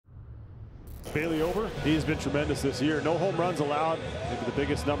Bailey over. He's been tremendous this year. No home runs allowed. Maybe the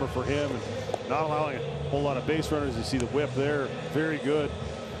biggest number for him. And not allowing a whole lot of base runners. You see the whip there. Very good.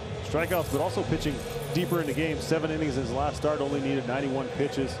 Strikeouts, but also pitching deeper into games. 7 innings in his last start. Only needed 91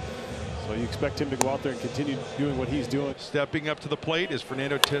 pitches. So you expect him to go out there and continue doing what he's doing. Stepping up to the plate is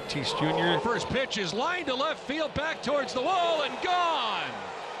Fernando Tatis Jr. First pitch is lined to left field, back towards the wall, and gone.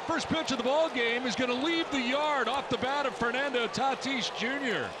 First pitch of the ball game is going to leave the yard off the bat of Fernando Tatis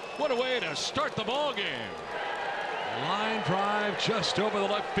Jr. What a way to start the ball game. Line drive just over the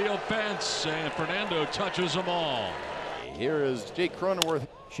left field fence, and Fernando touches them all. Here is Jake Cronenworth.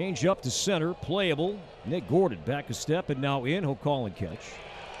 Change up to center, playable. Nick Gordon back a step and now in. He'll call and catch.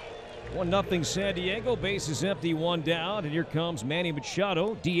 1-0 San Diego. Bases empty, 1 down, and here comes Manny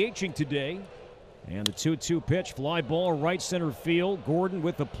Machado DHing today. And the 2-2 pitch, fly ball right center field. Gordon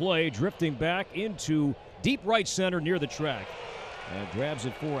with the play, drifting back into deep right center near the track. And grabs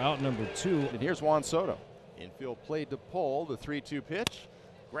it for out number 2. And here's Juan Soto. Infield played to pull, the 3-2 pitch.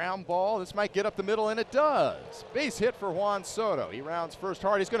 Ground ball, this might get up the middle, and it does. Base hit for Juan Soto. He rounds first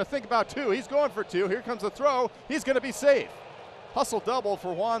hard. He's going to think about 2. He's going for 2. Here comes the throw. He's going to be safe. Hustle double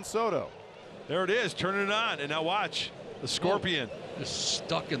for Juan Soto. There it is, turning it on, and now watch the Scorpion. Just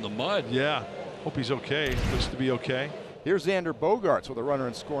stuck in the mud. Yeah, hope he's okay. Looks to be okay. Here's Xander Bogaerts with a runner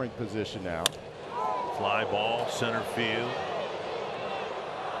in scoring position now. Fly ball, center field.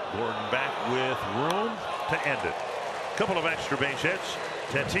 Gordon back with room to end it. Couple of extra base hits.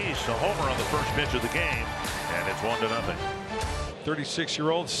 Tatis a homer on the first pitch of the game, and it's 1-0.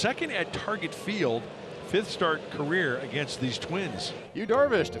 36-year-old, second at Target Field. 5th start career against these Twins. Yu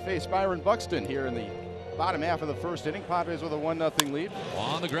Darvish to face Byron Buxton here in the bottom half of the first inning. Padres with a 1-0 lead.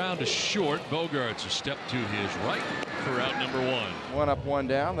 On the ground to short. Bogaerts a step to his right for out number 1. 1 up, 1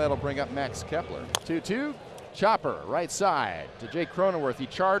 down. That'll bring up Max Kepler. 2-2. Chopper right side to Jake Cronenworth. He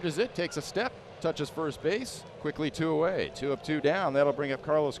charges it, takes a step, touches first base. Quickly 2 away. 2 up, 2 down. That'll bring up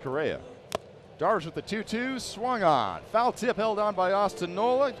Carlos Correa. Darvish with the 2-2, swung on. Foul tip held on by Austin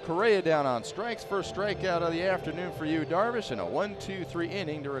Nola. Correa down on strikes. First strikeout of the afternoon for Yu Darvish, and a 1-2-3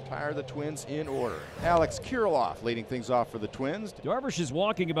 inning to retire the Twins in order. Alex Kirilloff leading things off for the Twins. Darvish is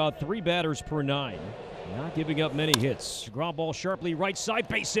walking about 3 batters per 9. Not giving up many hits. Ground ball sharply right side,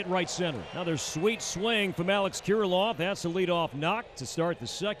 base hit right center. Another sweet swing from Alex Kirilloff. That's a leadoff knock to start the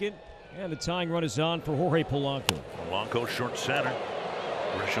second. And the tying run is on for Jorge Polanco. Polanco short center.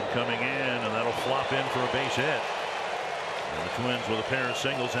 Grisham coming in, and that'll flop in for a base hit. And the Twins with a pair of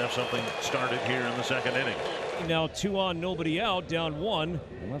singles have something started here in the second inning. Now 2 on, nobody out, down 1.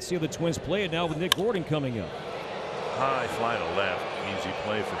 And let's see how the Twins play it now with Nick Gordon coming up. High fly to left. Easy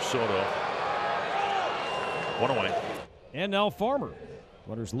play for Soto. 1 away. And now Farmer.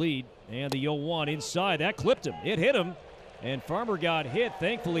 Runners lead, and the 0-1 inside. That clipped him. It hit him, and Farmer got hit.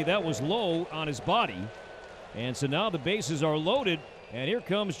 Thankfully, that was low on his body. And so now the bases are loaded. And here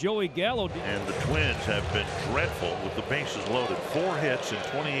comes Joey Gallo. And the Twins have been dreadful with the bases loaded. 4 hits and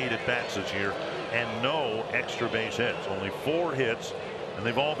 28 at-bats this year, and no extra base hits. Only 4 hits, and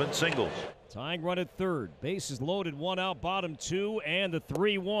they've all been singles. Tying run at third. Bases loaded, 1 out, bottom 2, and the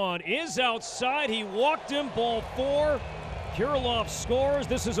 3-1 is outside. He walked him, ball 4. Kirilloff scores.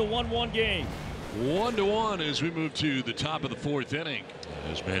 This is a 1-1 game. 1-1 as we move to the top of the 4th inning.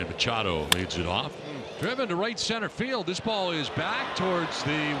 As Manny Machado leads it off. Driven to right center field. This ball is back towards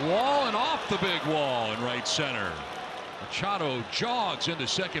the wall and off the big wall in right center. Machado jogs into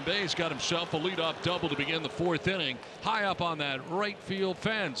second base, got himself a leadoff double to begin the 4th inning, high up on that right field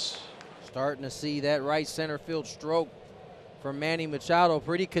fence. Starting to see that right center field stroke from Manny Machado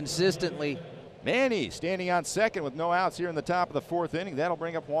pretty consistently. Manny standing on second with no outs here in the top of the 4th inning. That'll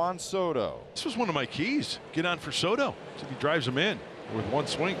bring up Juan Soto. This was one of my keys. Get on for Soto. So he drives him in. With 1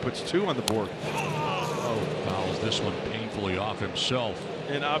 swing, puts 2 on the board. Oh, fouls this one painfully off himself.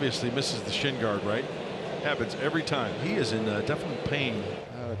 And obviously misses the shin guard, right? Happens every time. He is in definite pain.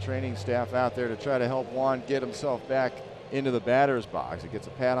 The training staff out there to try to help Juan get himself back into the batter's box. He gets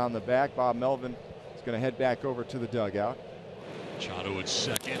a pat on the back. Bob Melvin is going to head back over to the dugout. Machado at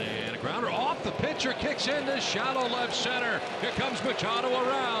second, and a grounder off the pitcher, kicks into shallow left center. Here comes Machado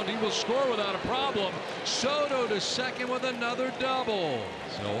around. He will score without a problem. Soto to second with another double.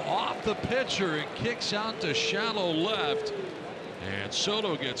 So off the pitcher, it kicks out to shallow left. And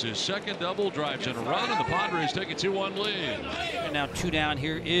Soto gets his second double, drives in a run, and the Padres take a 2-1 lead. And now 2 down.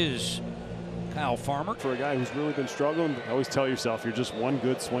 Here is Kyle Farmer. For a guy who's really been struggling, always tell yourself you're just 1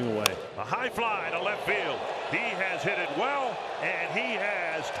 good swing away. A high fly to left field. He has hit it well, and he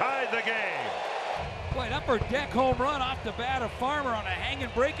has tied the game. Boy, an upper deck home run off the bat of Farmer on a hanging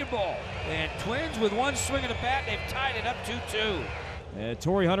breaking ball. And Twins with 1 swing of the bat, they've tied it up 2-2. And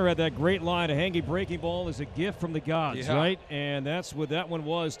Torrey Hunter had that great line, a hanging breaking ball is a gift from the gods, right? And that's what that one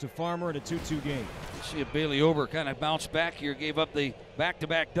was to Farmer in a 2-2 game. You see if Bailey Ober kind of bounced back here, gave up the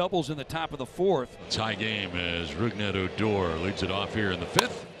back-to-back doubles in the top of the fourth. Tie game as Rougned Odor leads it off here in the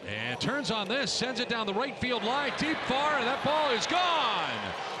fifth. And turns on this, sends it down the right field line, deep far, and that ball is gone.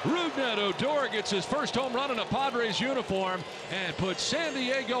 Rougned Odor gets his first home run in a Padres uniform and puts San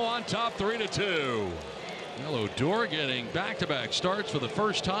Diego on top 3-2. Well, Odor getting back-to-back starts for the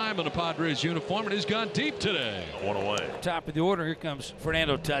first time in a Padres uniform, and he's gone deep today. One away. Top of the order, here comes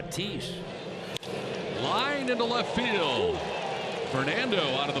Fernando Tatis. Line into left field. Fernando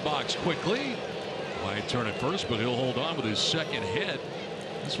out of the box quickly. Might turn at first, but he'll hold on with his second hit.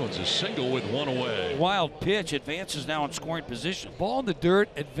 This one's a single with one away. Wild pitch, advances now in scoring position. Ball in the dirt,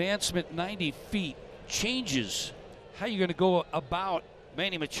 advancement 90 feet. Changes how you're going to go about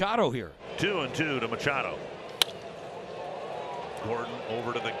Manny Machado here. 2-2 to Machado. Gordon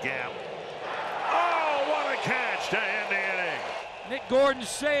over to the gap. Oh, what a catch to end the inning. Nick Gordon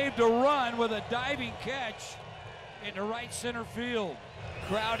saved a run with a diving catch into right center field.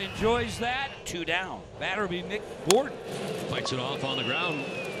 Crowd enjoys that. 2 down. Batter will be Nick Gordon. Fights it off on the ground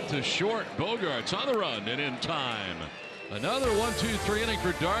to short. Bogart's on the run and in time. Another 1-2-3 inning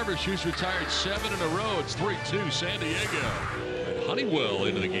for Darvish, who's retired 7 in a row. It's 3-2 San Diego. And Honeywell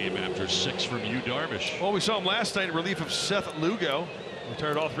into the game after 6 from Yu Darvish. Well, we saw him last night in relief of Seth Lugo.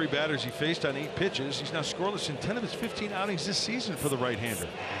 Retired all 3 batters he faced on 8 pitches. He's now scoreless in 10 of his 15 outings this season for the right-hander.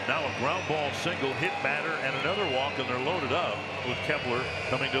 Now a ground ball single, hit batter, and another walk, and they're loaded up with Kepler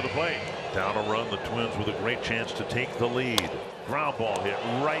coming to the plate. Down a run, the Twins with a great chance to take the lead. Ground ball hit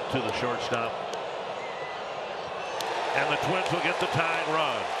right to the shortstop. And the Twins will get the tying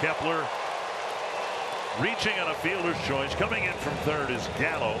run. Kepler reaching on a fielder's choice. Coming in from third is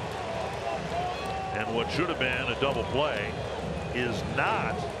Gallo. And what should have been a double play is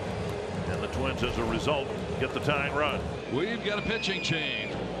not. And the Twins, as a result, get the tying run. We've got a pitching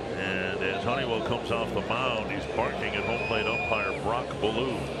change. And as Honeywell comes off the mound, he's barking at home plate umpire Brock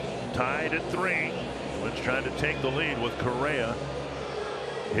Ballou. Tied at 3. Twins trying to take the lead with Correa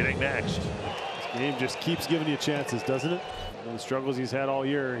hitting next. This game just keeps giving you chances, doesn't it? One of the struggles he's had all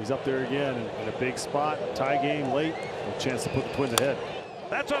year. He's up there again in a big spot. Tie game late. A chance to put the Twins ahead.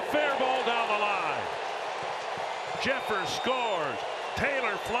 That's a fair ball down the line. Jeffers scores.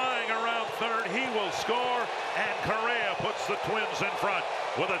 Taylor flying around third. He will score. And Correa puts the Twins in front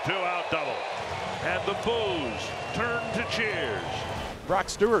with a 2-out double. And the boos turn to cheers. Brock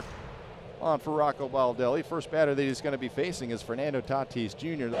Stewart on for Rocco Baldelli. First batter that he's going to be facing is Fernando Tatis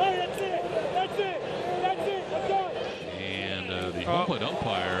Jr. And the home plate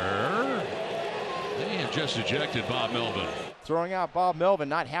umpire, they have just ejected Bob Melvin. Throwing out Bob Melvin,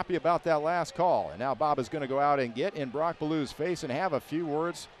 not happy about that last call. And now Bob is going to go out and get in Brock Ballou's face and have a few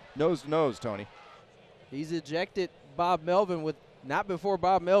words nose to nose, Tony. He's ejected Bob Melvin with not before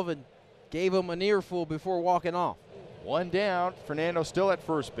Bob Melvin gave him an earful before walking off. 1 down. Fernando still at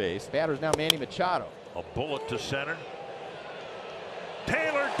first base. Batter's now Manny Machado. A bullet to center.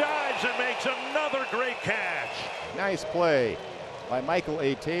 Taylor dives and makes another great catch. Nice play by Michael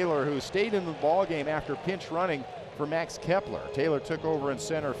A. Taylor, who stayed in the ball game after pinch running for Max Kepler. Taylor took over in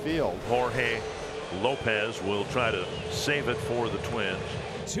center field. Jorge Lopez will try to save it for the Twins.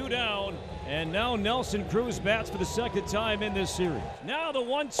 2 down, and now Nelson Cruz bats for the second time in this series. Now the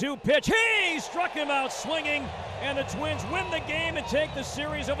 1-2 pitch. He struck him out swinging, and the Twins win the game and take the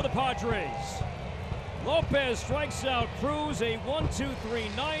series over the Padres. Lopez strikes out Cruz, a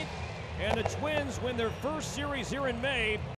 1-2-3 ninth, and the Twins win their first series here in May.